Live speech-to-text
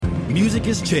Music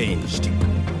has changed.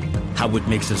 How it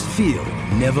makes us feel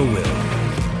never will.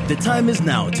 The time is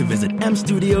now to visit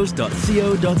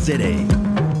mstudios.co.za.